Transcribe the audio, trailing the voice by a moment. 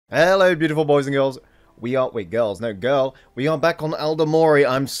Hello, beautiful boys and girls. We are, wait, girls, no, girl. We are back on Aldamori.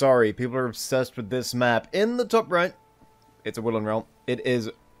 I'm sorry, people are obsessed with this map. In the top right, it's a woodland realm. It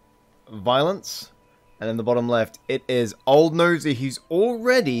is violence. And in the bottom left, it is Old Nosy. He's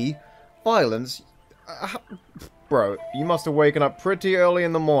already violence. Bro, you must have woken up pretty early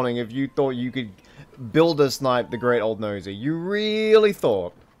in the morning if you thought you could build a snipe the great Old Nosy. You really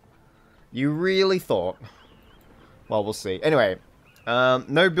thought. You really thought. Well, we'll see. Anyway.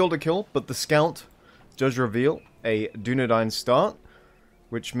 No builder kill, but the scout does reveal a Dunedain start,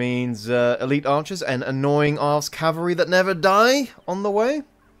 which means elite archers and annoying arse cavalry that never die on the way.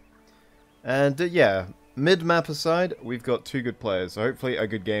 And yeah, mid-map aside, we've got two good players, so hopefully a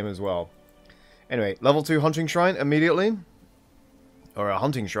good game as well. Anyway, level 2 hunting shrine immediately, or a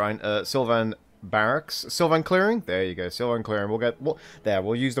hunting shrine, Sylvan Barracks, Sylvan Clearing, there you go, Sylvan Clearing,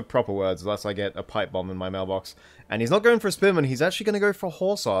 we'll use the proper words unless I get a pipe bomb in my mailbox. And he's not going for spearmen, he's actually going to go for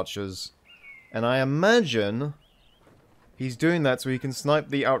horse archers. And I imagine he's doing that so he can snipe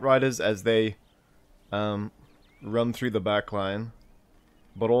the outriders as they run through the back line.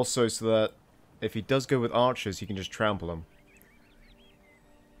 But also so that if he does go with archers, he can just trample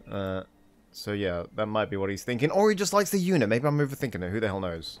them. So yeah, that might be what he's thinking. Or he just likes the unit, maybe I'm overthinking it, who the hell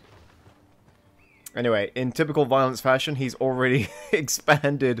knows. Anyway, in typical violence fashion, he's already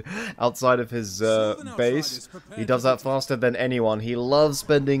expanded outside of his base. He does that faster than anyone. He loves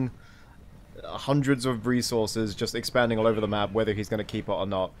spending hundreds of resources just expanding all over the map, whether he's going to keep it or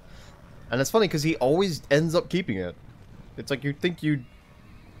not. And it's funny because he always ends up keeping it. It's like you'd think you'd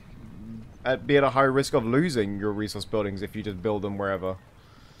be at a high risk of losing your resource buildings if you just build them wherever.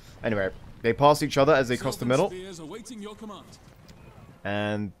 Anyway, they pass each other as they cross the middle.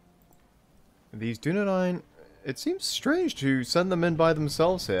 And these Dunedain, it seems strange to send them in by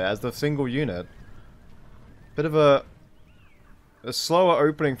themselves here as the single unit. Bit of a slower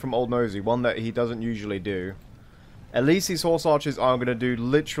opening from Old Nosy, one that he doesn't usually do. At least these horse archers are going to do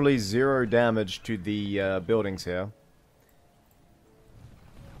literally 0 damage to the buildings here.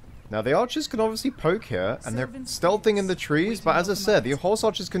 Now the archers can obviously poke here, and they're stealthing in the trees, but as I said, the horse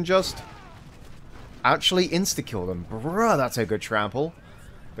archers can just actually insta-kill them. Bruh, that's a good trample.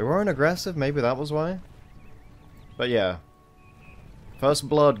 They weren't aggressive, maybe that was why. But yeah. First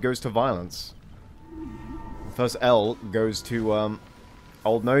blood goes to violence. First L goes to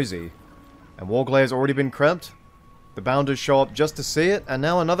Old Nosy. And Warglare has already been crept. The Bounders show up just to see it, and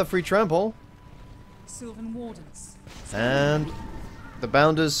now another free trample. Sylvan Wardens. And the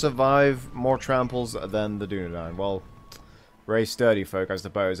Bounders survive more tramples than the Dunedain. Well, very sturdy folk, I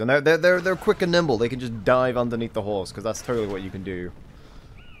suppose. And they're quick and nimble. They can just dive underneath the horse, because that's totally what you can do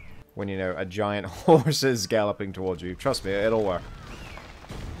when, you know, a giant horse is galloping towards you. Trust me, it'll work.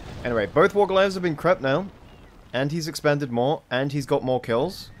 Anyway, both Warglaives have been crept now. And he's expanded more. And he's got more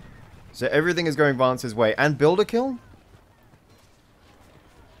kills. So everything is going Vance his way. And build a kill?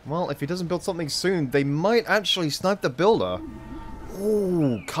 Well, if he doesn't build something soon, they might actually snipe the builder.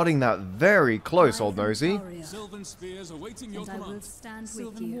 Ooh, cutting that very close, Old Nosy.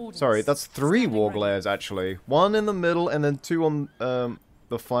 Sorry, that's 3 Warglaives, actually. 1 in the middle, and then 2 on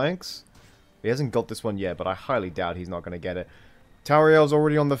the flanks. He hasn't got this one yet, but I highly doubt he's not going to get it. Tauriel's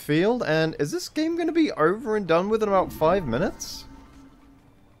already on the field, and is this game going to be over and done with in about 5 minutes?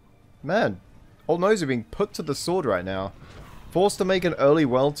 Man, Old Nosy being put to the sword right now. Forced to make an early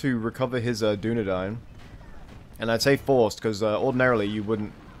well to recover his Dunedain. And I'd say forced, because ordinarily you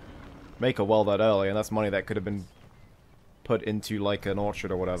wouldn't make a well that early, and that's money that could have been put into, like, an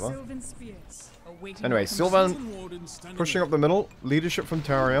orchard or whatever. Anyway, Sylvan pushing up the middle. Leadership from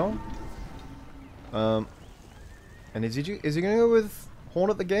Tauriel. And is he going to go with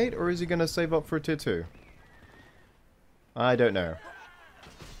Horn at the gate, or is he going to save up for a tier 2? I don't know.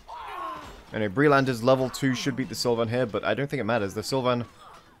 Anyway, Brelander's level 2 should beat the Sylvan here, but I don't think it matters. The Sylvan...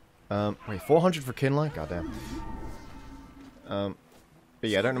 wait, 400 for Kinlight? Goddamn. But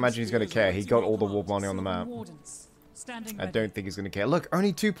yeah, I don't imagine he's going to care. He got all the war money on the map. I don't think he's going to care. Look,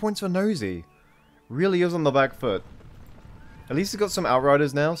 only 2 points for Nosy. Really is on the back foot. At least he's got some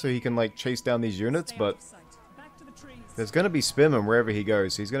outriders now, so he can, like, chase down these units, but there's going to be spearmen wherever he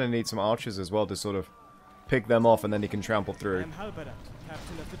goes, so he's going to need some archers as well to sort of pick them off, and then he can trample through.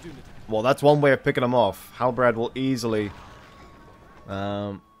 Well, that's one way of picking them off. Halbarad will easily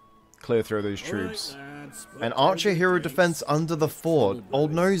clear through those troops. An archer hero defense under the fort.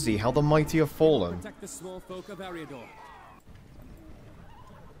 Old Nosy, how the mighty have fallen.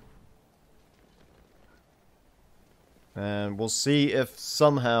 And we'll see if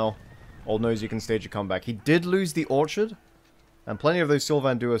somehow Old Nosy can stage a comeback. He did lose the orchard, and plenty of those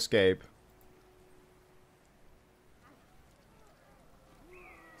Sylvan do escape.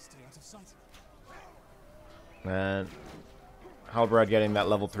 Stay out of sight. And Halbarad getting that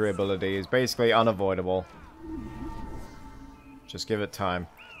level 3 ability is basically unavoidable. Just give it time.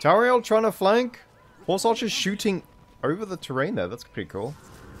 Tariel trying to flank. Horse Archer's shooting over the terrain there. That's pretty cool.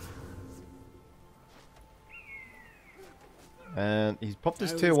 And he's popped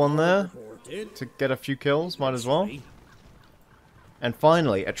his tier 1 there to get a few kills. Might as well. And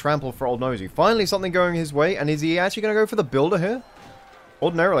finally, a trample for Old Nosy. Finally something going his way. And is he actually going to go for the builder here?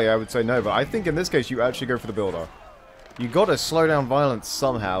 Ordinarily, I would say no, but I think in this case you actually go for the builder. You got to slow down violence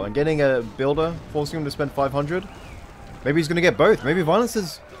somehow. And getting a builder, forcing him to spend 500. Maybe he's going to get both. Maybe violence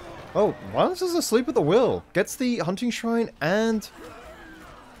is... Oh, violence is asleep at the wheel. Gets the hunting shrine and...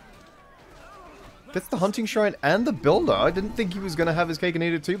 Gets the hunting shrine and the builder. I didn't think he was going to have his cake and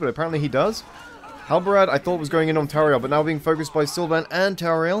eat it too, but apparently he does. Halbarad, I thought was going in on Tariel, but now being focused by Sylvan and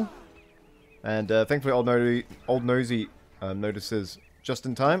Tariel. And thankfully Old Nosy notices just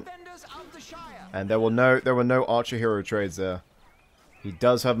in time. And there were no Archer hero trades there. He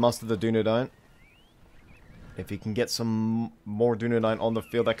does have Muster the Dunedain. If he can get some more Dunedain on the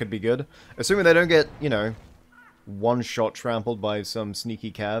field, that could be good. Assuming they don't get, you know, one-shot trampled by some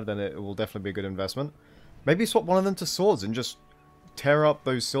sneaky cav, then it will definitely be a good investment. Maybe swap one of them to swords and just tear up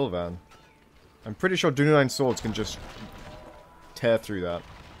those Sylvan. I'm pretty sure Dunedain swords can just tear through that.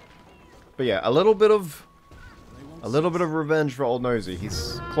 But yeah, a little bit of revenge for Old Nosy.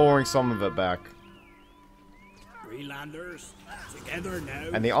 He's clawing some of it back. Greenlanders, together now.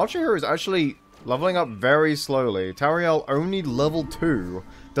 And the Archer hero is actually leveling up very slowly. Tariel only level 2.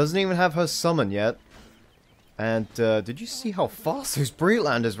 Doesn't even have her summon yet. And did you see how fast those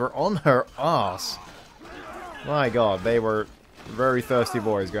Breedlanders were on her ass? My god, they were very thirsty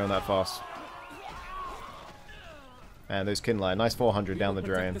boys going that fast. And those Kinlai, nice 400 down the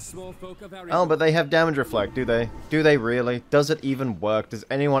drain. Oh, but they have damage reflect, do they? Do they really? Does it even work? Does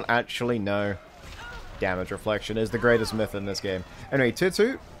anyone actually know? Damage reflection is the greatest myth in this game. Anyway, tier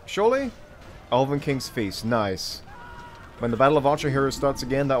 2, surely? Elven King's Feast, nice. When the Battle of Archer Heroes starts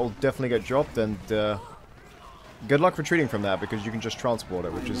again, that will definitely get dropped, and good luck retreating from that, because you can just transport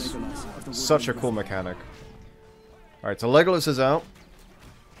it, which is such a cool mechanic. Alright, so Legolas is out.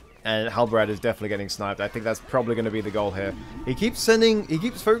 And Halbarad is definitely getting sniped. I think that's probably going to be the goal here. He keeps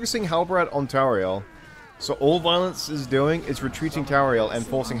focusing Halbarad on Tariel. So all violence is doing is retreating Tariel and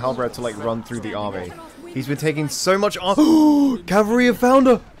forcing Halbarad to, like, run through the army. He's been taking so much on. Cavalry have found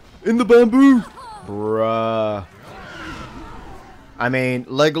her! In the bamboo! Bruh. I mean,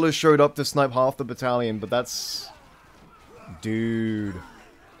 Legolas showed up to snipe half the battalion, but that's... Dude.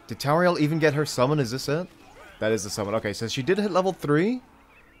 Did Tariel even get her summon? Is this it? That is the summon. Okay, so she did hit level 3.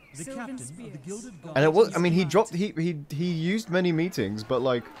 The captain of the Gilded Gods. And it was, I mean, he used many meetings, but,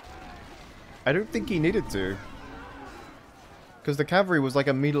 like, I don't think he needed to. Because the cavalry was, like,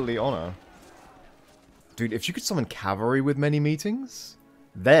 immediately on her. Dude, if you could summon cavalry with many meetings,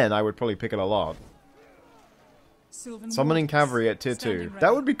 then I would probably pick it a lot. Summoning cavalry at tier 2.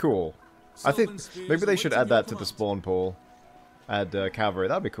 That would be cool. I think maybe they should add that to the spawn pool. Add cavalry,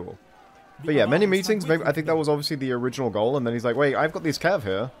 that'd be cool. But yeah, many meetings, maybe, I think that was obviously the original goal, and then he's like, wait, I've got this cav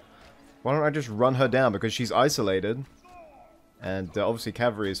here. Why don't I just run her down, because she's isolated. And obviously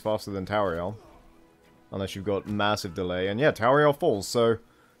cavalry is faster than Tariel. Unless you've got massive delay. And yeah, Tariel falls, so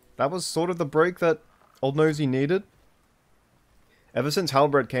that was sort of the break that Old Nosy needed. Ever since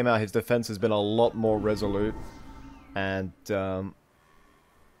Halbarad came out, his defense has been a lot more resolute. And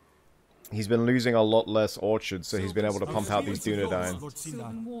he's been losing a lot less orchards, so he's been able to pump out these Dunedain.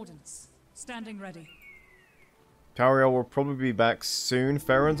 Sylvan Wardens, standing ready. Tariel will probably be back soon.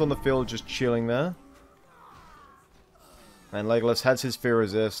 Farron's on the field just chilling there. And Legolas has his fear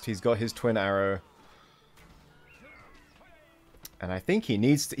resist. He's got his twin arrow. And I think he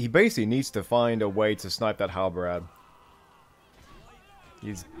basically needs to find a way to snipe that Halbarad.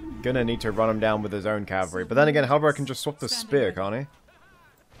 He's gonna need to run him down with his own cavalry. But then again, Halbarad can just swap the spear, can't he?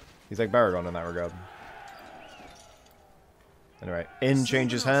 He's like Baragon in that regard. Anyway, Inn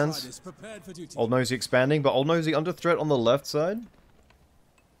changes hands. Old Nosy expanding, but Old Nosy under threat on the left side.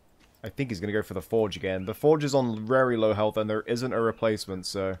 I think he's going to go for the Forge again. The Forge is on very low health, and there isn't a replacement,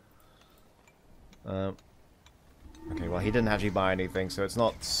 so... okay, well, he didn't actually buy anything, so it's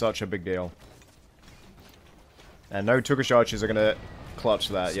not such a big deal. And no Turkish archers are going to clutch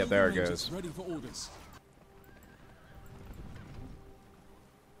that. Yep, there it goes.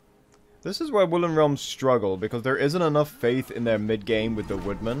 This is where Woodland Realms struggle, because there isn't enough faith in their mid-game with the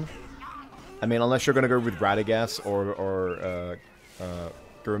Woodmen. I mean, unless you're going to go with Radagast or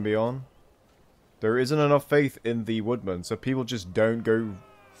Grimbion. There isn't enough faith in the Woodmen, so people just don't go...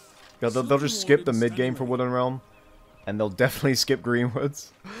 They'll just skip the mid-game for Woodland Realm. And they'll definitely skip Greenwoods.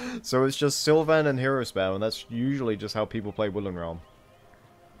 So it's just Sylvan and Hero Spam, and that's usually just how people play Woodland Realm.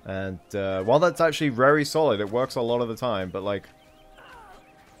 And while that's actually very solid, it works a lot of the time, but like...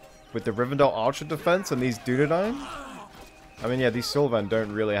 with the Rivendell Archer defense and these Dunedain, I mean, yeah, these Sylvan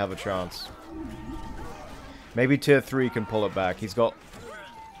don't really have a chance. Maybe tier 3 can pull it back. He's got...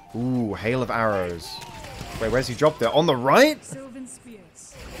 ooh, Hail of Arrows. Wait, where's he dropped it? On the right? Sylvan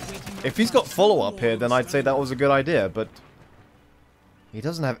spears. If he's got follow-up here, then I'd say that was a good idea, but... he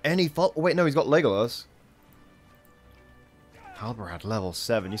doesn't have any follow... wait, no, he's got Legolas. Halbarad, level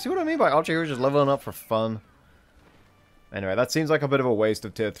 7. You see what I mean by Archer Heroes just leveling up for fun? Anyway, that seems like a bit of a waste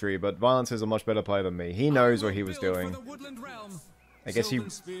of tier 3, but Violence is a much better player than me. He knows what he was doing. I guess he...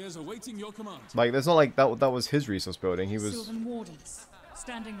 like, it's not like that was his resource building. He was... Sylvan wardens.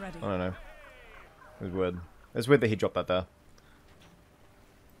 Standing ready. I don't know. It was weird. It's weird that he dropped that there.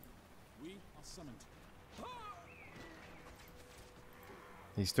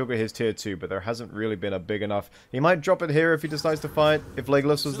 He's still got his tier 2, but there hasn't really been a big enough... he might drop it here if he decides to fight. If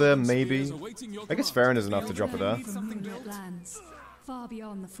Legolas was there, maybe. I guess Farron is enough to drop it there. Far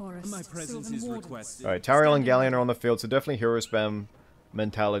beyond the forest. My presence is requested. Alright, Tariel and Galleon are on the field, so definitely hero spam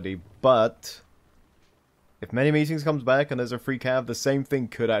mentality. But... if Many Meetings comes back and there's a free cav, the same thing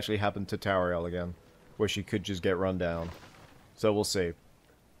could actually happen to Tariel again. Where she could just get run down. So we'll see.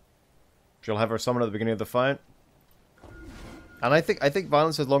 She'll have her summon at the beginning of the fight. And I think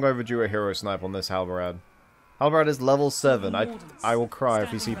Violence is long overdue a hero snipe on this Halbarad. Halbarad is level 7. I will cry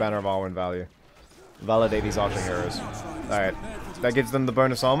if you see Banner of Arwen value. Validate these Archer heroes. Alright. That gives them the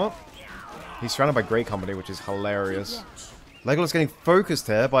bonus armor. He's surrounded by Great Company, which is hilarious. Legolas getting focused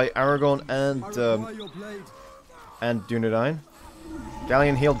here by Aragorn and Dunedain.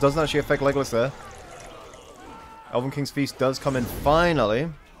 Galleon heal doesn't actually affect Legolas there. Elven King's Feast does come in finally.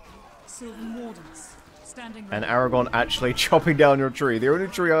 And Aragorn actually chopping down your tree. The only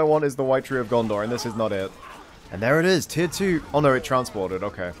tree I want is the White Tree of Gondor, and this is not it. And there it is, tier 2. Oh no, it transported,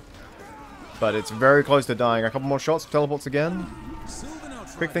 okay. But it's very close to dying. A couple more shots, teleports again.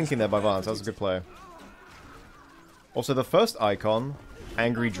 Quick thinking there by Violence, that was a good play. Also, the first icon,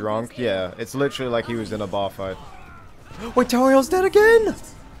 Angry Drunk, yeah, it's literally like he was in a bar fight. Wait, Tariel's dead again?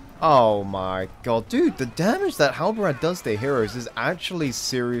 Oh my god, dude, the damage that Halbarad does to heroes is actually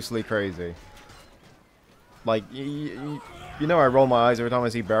seriously crazy. Like, you know I roll my eyes every time I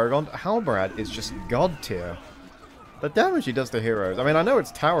see Baragon. Halbarad is just god tier. The damage he does to heroes. I mean, I know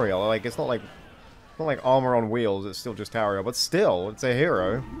it's Tariel, like, it's not like armor on wheels, it's still just Tariel, but still, it's a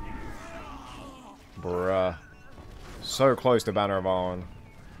hero. Bruh. So close to Banner of Arwen.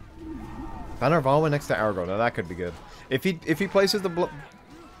 Banner of Arwen next to Aragorn, now that could be good. If he places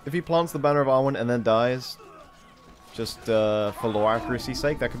if he plants the Banner of Arwen and then dies, just for lore accuracy's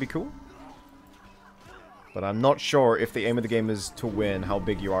sake, that could be cool. But I'm not sure if the aim of the game is to win how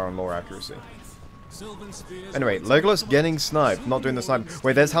big you are on lore accuracy. Anyway, Legolas getting sniped, not doing the snipe.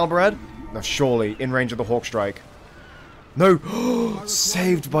 Wait, there's Halbarad? No, surely, in range of the Hawk Strike. No!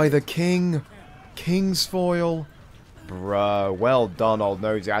 Saved by the King! King's foil! Bruh, well done, old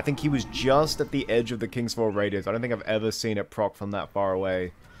nosy. I think he was just at the edge of the King's foil radius. I don't think I've ever seen it proc from that far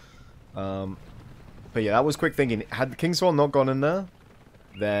away. But yeah, that was quick thinking. Had the King's foil not gone in there,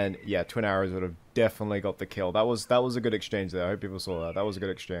 then yeah, Twin Arrows would have definitely got the kill. That was a good exchange there. I hope people saw that. That was a good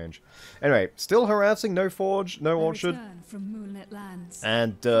exchange. Anyway, still harassing, no Forge, no Orchard.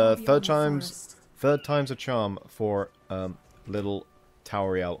 And third time's a charm for little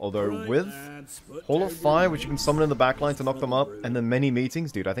Tauriel. Although with Hall of Fire, which you can summon in the backline to knock them up, and then Many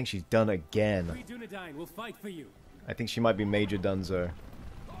Meetings, dude, I think she's done again. I think she might be Major Dunzo.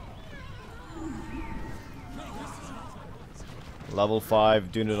 Level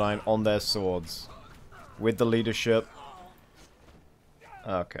 5 Dunedain on their swords. With the leadership.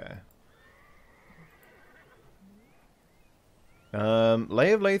 Okay.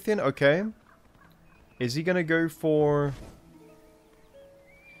 Lay of Lathian, okay. Is he gonna go for...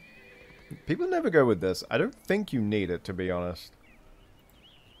 people never go with this. I don't think you need it, to be honest.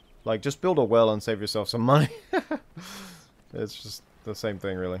 Like, just build a well and save yourself some money. It's just the same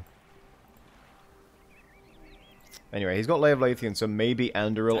thing, really. Anyway, he's got Lay of Lathian, so maybe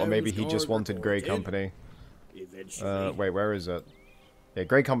Anduril, or maybe he just wanted Grey Company. Wait, where is it? Yeah,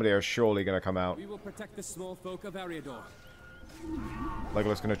 Grey Company are surely going to come out. We will protect the small folk of Ariador.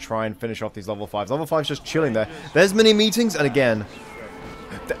 Legolas going to try and finish off these level 5s. Level 5's just chilling there. There's Many Meetings, and again...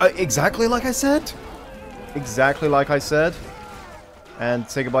 exactly like I said! Exactly like I said. And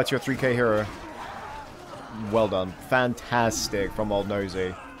say goodbye to your 3k hero. Well done. Fantastic from Old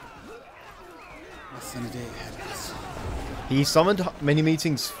Nosy. Less than a day ahead of us. He summoned Many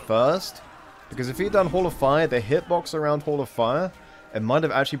Meetings first, Because if he'd done Hall of Fire, the hitbox around Hall of Fire, it might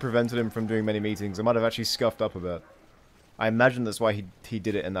have actually prevented him from doing many meetings. It might have actually scuffed up a bit. I imagine that's why he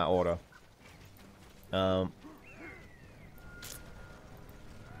did it in that order. So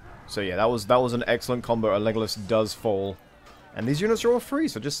yeah, that was an excellent combo. Legolas does fall. And these units are all free,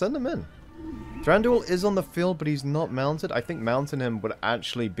 so just send them in. Thranduil is on the field, but he's not mounted. I think mounting him would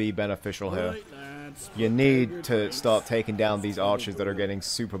actually be beneficial here. You need to start taking down these archers that are getting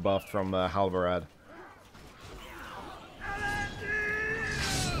super buffed from Halbarad.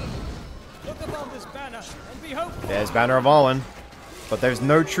 There's Banner of Arwen. But there's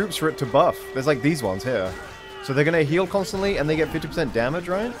no troops for it to buff. There's like these ones here. So they're going to heal constantly and they get 50% damage,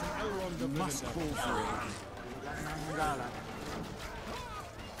 right?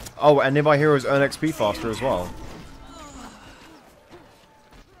 Oh, and nearby heroes earn XP faster as well.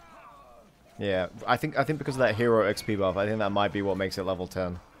 Yeah, I think because of that hero XP buff, I think that might be what makes it level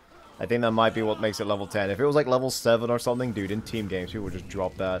 10. I think that might be what makes it level 10. If it was like level 7 or something, dude, in team games, people would just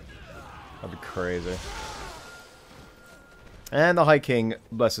drop that. That'd be crazy. And the High King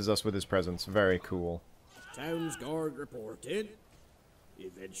blesses us with his presence. Very cool. Town's guard reported.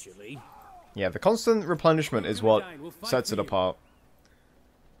 Eventually. Yeah, the constant replenishment is what sets it apart.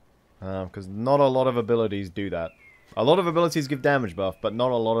 Because not a lot of abilities do that. A lot of abilities give damage buff, but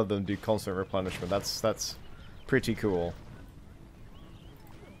not a lot of them do constant replenishment. That's pretty cool.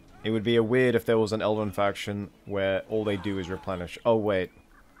 It would be a weird if there was an Elven faction where all they do is replenish. Oh, wait.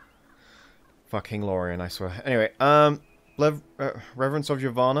 Fucking Lorien, I swear. Anyway, Reverence of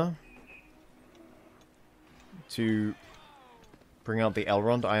Yavanna to bring out the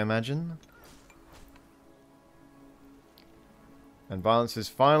Elrond, I imagine. And violence is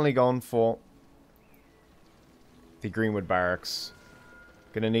finally gone for the Greenwood Barracks.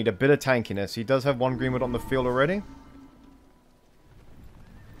 Gonna need a bit of tankiness. He does have one Greenwood on the field already.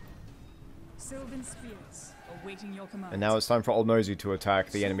 Sylvan Spears, awaiting your command. And now it's time for Old Nosy to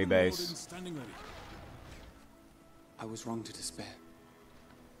attack the enemy base. I was wrong to despair.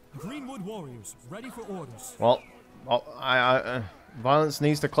 Greenwood warriors, ready for orders. Well, violence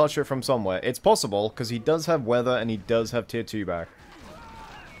needs to clutch it from somewhere. It's possible, because he does have weather and he does have tier 2 back.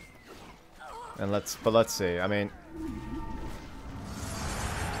 And let's see. I mean,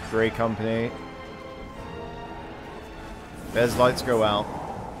 Grey Company. There's lights go out.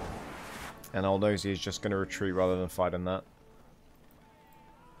 And Old Nosy is just going to retreat rather than fight in that.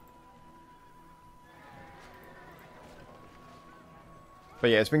 But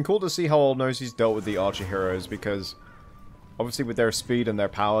yeah, it's been cool to see how Old Nosy's dealt with the archer heroes, because obviously with their speed and their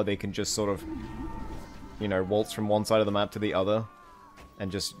power, they can just sort of, you know, waltz from one side of the map to the other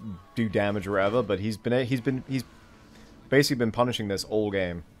and just do damage wherever. But he's basically been punishing this all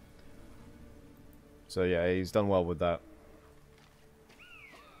game. So yeah, he's done well with that.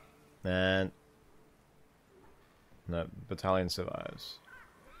 And no, battalion survives.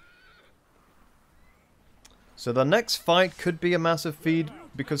 So the next fight could be a massive feed,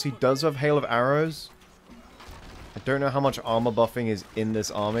 because he does have Hail of Arrows. I don't know how much armor buffing is in this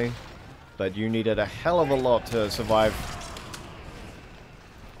army, but you needed a hell of a lot to survive.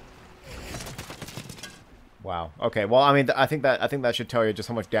 Wow. Okay, well, I mean, I think that should tell you just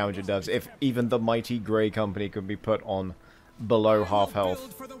how much damage it does, if even the mighty Grey Company could be put on below half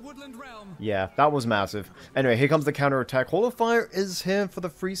health. Yeah, that was massive. Anyway, here comes the counterattack. Hall of Fire is here for the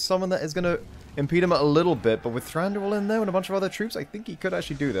free summon that is going to impede him a little bit, but with Thranduil in there and a bunch of other troops, I think he could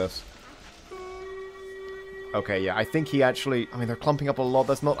actually do this. Okay, yeah, I think he actually... I mean, they're clumping up a lot.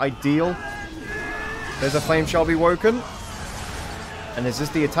 That's not ideal. There's a Flame Shall Be Woken. And is this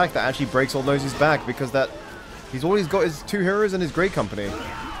the attack that actually breaks Old Nosy's back? Because that... He's always got his 2 heroes and his Grey Company.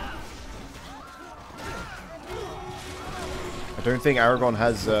 I don't think Aragorn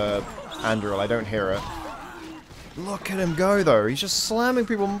has Anduril. I don't hear it. Look at him go, though. He's just slamming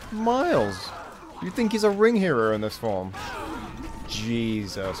people miles. You think he's a ring hero in this form?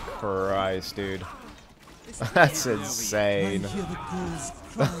 Jesus Christ, dude. That's insane.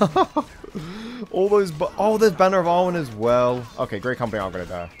 All those... Oh, there's Banner of Arwen as well. Okay, Grey Company aren't going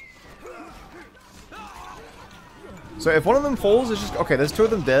to die. So if one of them falls, it's just... Okay, there's 2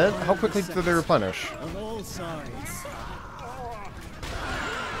 of them dead. How quickly do they replenish?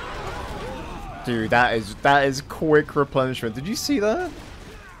 Dude, that is quick replenishment. Did you see that?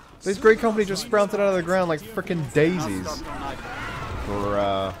 This Grey Company just sprouted out of the ground like freaking daisies.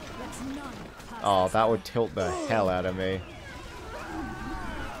 Bruh. Oh, that would tilt the hell out of me.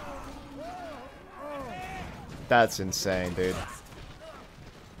 That's insane, dude.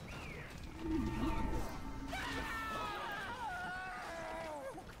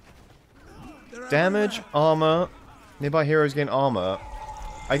 Damage, armor. Nearby heroes gain armor.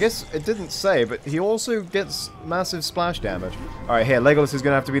 I guess it didn't say, but he also gets massive splash damage. Alright, here, Legolas is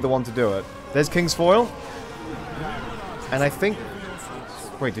going to have to be the one to do it. There's King's Foil. And I think...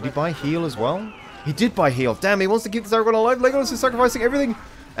 Wait, did he buy heal as well? He did buy heal. Damn, he wants to keep this Aragorn alive. Legolas is sacrificing everything.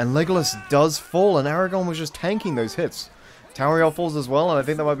 And Legolas does fall, and Aragorn was just tanking those hits. Tauriel falls as well, and I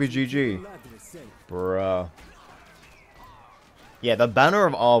think that might be GG. Bruh. Yeah, the Banner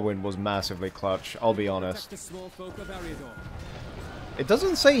of Arwen was massively clutch, I'll be honest. It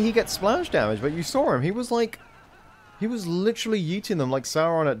doesn't say he gets splash damage, but you saw him. He was like... He was literally yeeting them like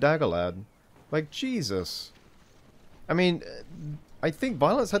Sauron at Daggerlad. Like, Jesus. I mean, I think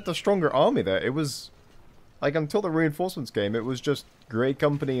Violence had the stronger army there. It was... Like, until the Reinforcements game, it was just Grey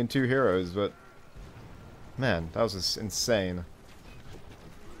Company and 2 heroes, but... Man, that was just insane.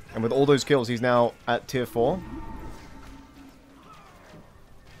 And with all those kills, he's now at tier 4.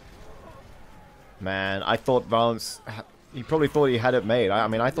 Man, I thought Violence... He probably thought he had it made. I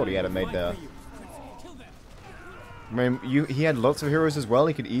mean, I thought he had it made there. I mean, he had lots of heroes as well.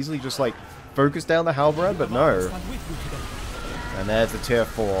 He could easily just, like, focus down the Halbarad, but no. And there's the tier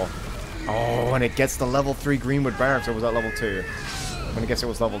 4. Oh, and it gets the level 3 Greenwood Barracks, or was that level 2? I'm gonna guess it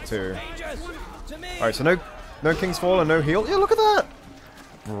was level 2. Alright, so no King's Fall and no heal. Yeah, look at that!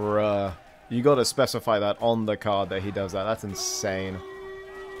 Bruh. You gotta specify that on the card that he does that. That's insane.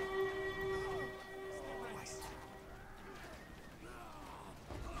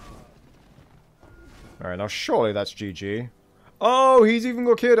 Alright, now surely that's GG. Oh, he's even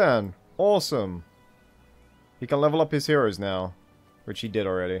got Círdan! Awesome. He can level up his heroes now. Which he did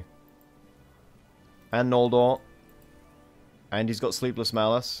already. And Noldor. And he's got Sleepless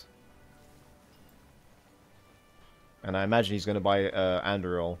Malice. And I imagine he's going to buy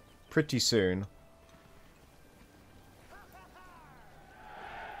Anduril pretty soon.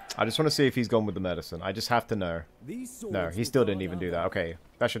 I just want to see if he's gone with the medicine. I just have to know. No, he still didn't even do that. Okay,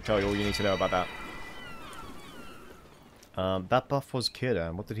 that should tell you all you need to know about that. That buff was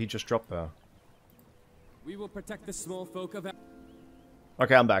Círdan. What did he just drop there? We will protect the small folk of...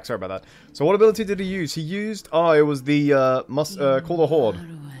 Okay, I'm back. Sorry about that. So what ability did he use? He used... Oh, it was the Call the Horde.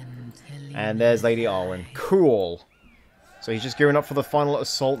 And there's Lady Arwen. Cool. So he's just gearing up for the final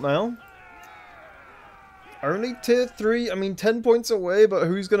assault now. Only tier 3. I mean, 10 points away, but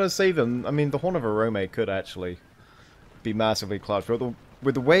who's going to save him? I mean, the Horn of Arome could actually be massively clutch. But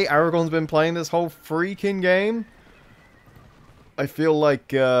with the way Aragorn's been playing this whole freaking game, I feel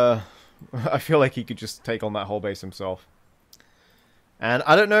like he could just take on that whole base himself. And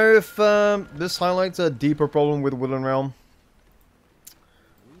I don't know if this highlights a deeper problem with Woodland Realm.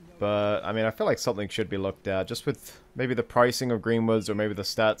 But, I mean, I feel like something should be looked at. Just with maybe the pricing of Greenwoods, or maybe the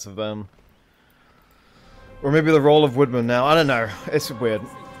stats of them. Or maybe the role of Woodman now. I don't know. It's weird.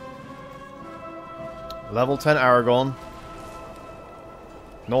 Level 10 Aragorn.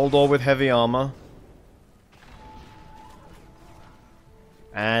 Noldor with heavy armor.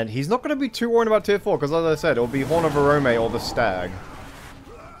 And he's not going to be too worried about tier 4, because as I said, it'll be Horn of Arome or the Stag.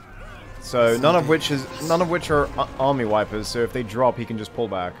 So none of which are army wipers, so if they drop, he can just pull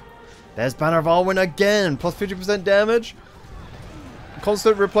back. There's Banner of Arwen again! Plus 50% damage.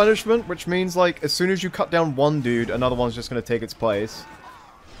 Constant replenishment, which means, like, as soon as you cut down one dude, another one's just going to take its place.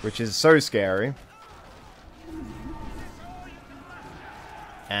 Which is so scary.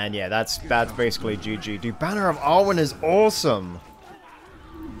 And yeah, that's basically GG. Dude, Banner of Arwen is awesome!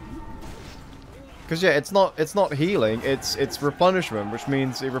 Because yeah, it's not healing, it's replenishment, which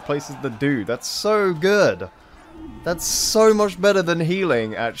means it replaces the dude. That's so good. That's so much better than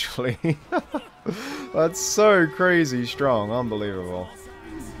healing, actually. That's so crazy strong, unbelievable.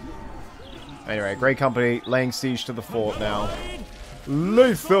 Anyway, Grey Company laying siege to the fort now.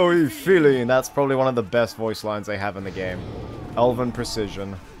 Lethal feeling. That's probably one of the best voice lines they have in the game. Elven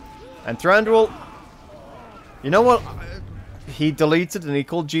precision. And Thranduil, you know what? He deleted and he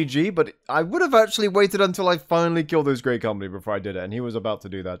called GG, but I would have actually waited until I finally killed those Grey Company before I did it, and he was about to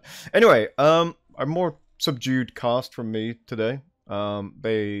do that. Anyway, a more subdued cast from me today.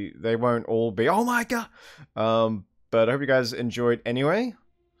 They won't all be, oh my god! But I hope you guys enjoyed anyway.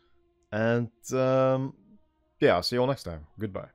 And, yeah, I'll see you all next time. Goodbye.